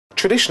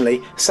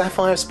Traditionally,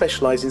 Sapphire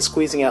specialised in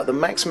squeezing out the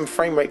maximum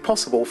frame rate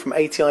possible from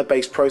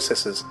ATI-based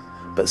processors,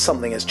 but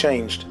something has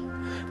changed.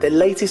 Their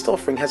latest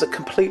offering has a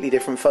completely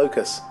different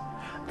focus.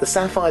 The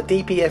Sapphire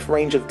DPF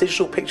range of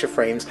digital picture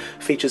frames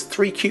features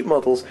 3 cute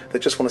models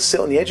that just want to sit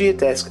on the edge of your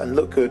desk and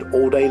look good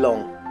all day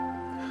long.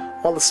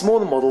 While the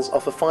smaller models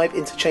offer 5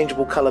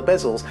 interchangeable colour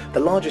bezels, the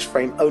largest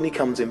frame only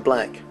comes in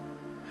black.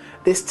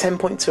 This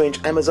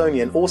 10.2-inch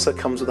Amazonian also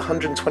comes with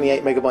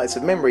 128 MB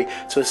of memory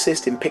to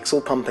assist in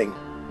pixel pumping.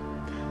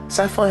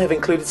 Sapphire have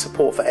included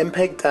support for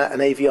MPEG, DAT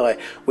and AVI,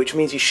 which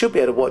means you should be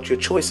able to watch your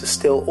choice of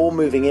still or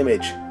moving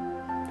image.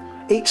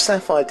 Each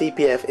Sapphire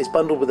DPF is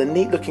bundled with a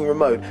neat looking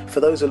remote for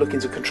those who are looking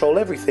to control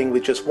everything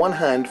with just one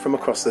hand from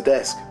across the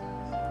desk.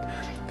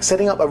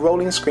 Setting up a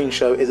rolling screen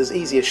show is as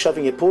easy as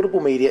shoving your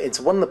portable media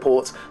into one of the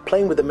ports,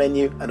 playing with the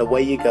menu, and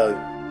away you go.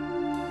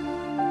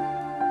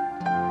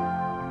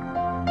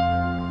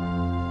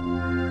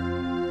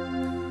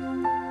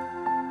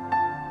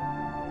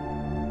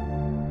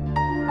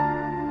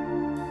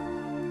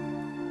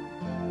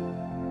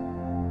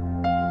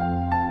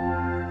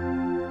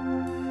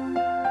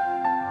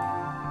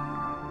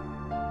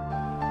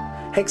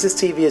 Hex's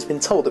TV has been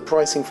told that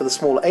pricing for the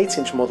smaller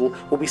 8-inch model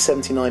will be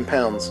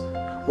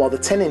 £79, while the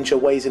 10-incher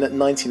weighs in at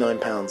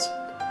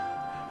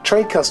 £99.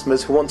 Trade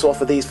customers who want to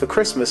offer these for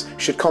Christmas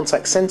should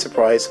contact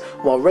Centerprise,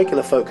 while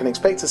regular folk can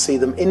expect to see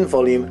them in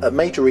volume at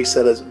major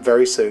resellers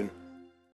very soon.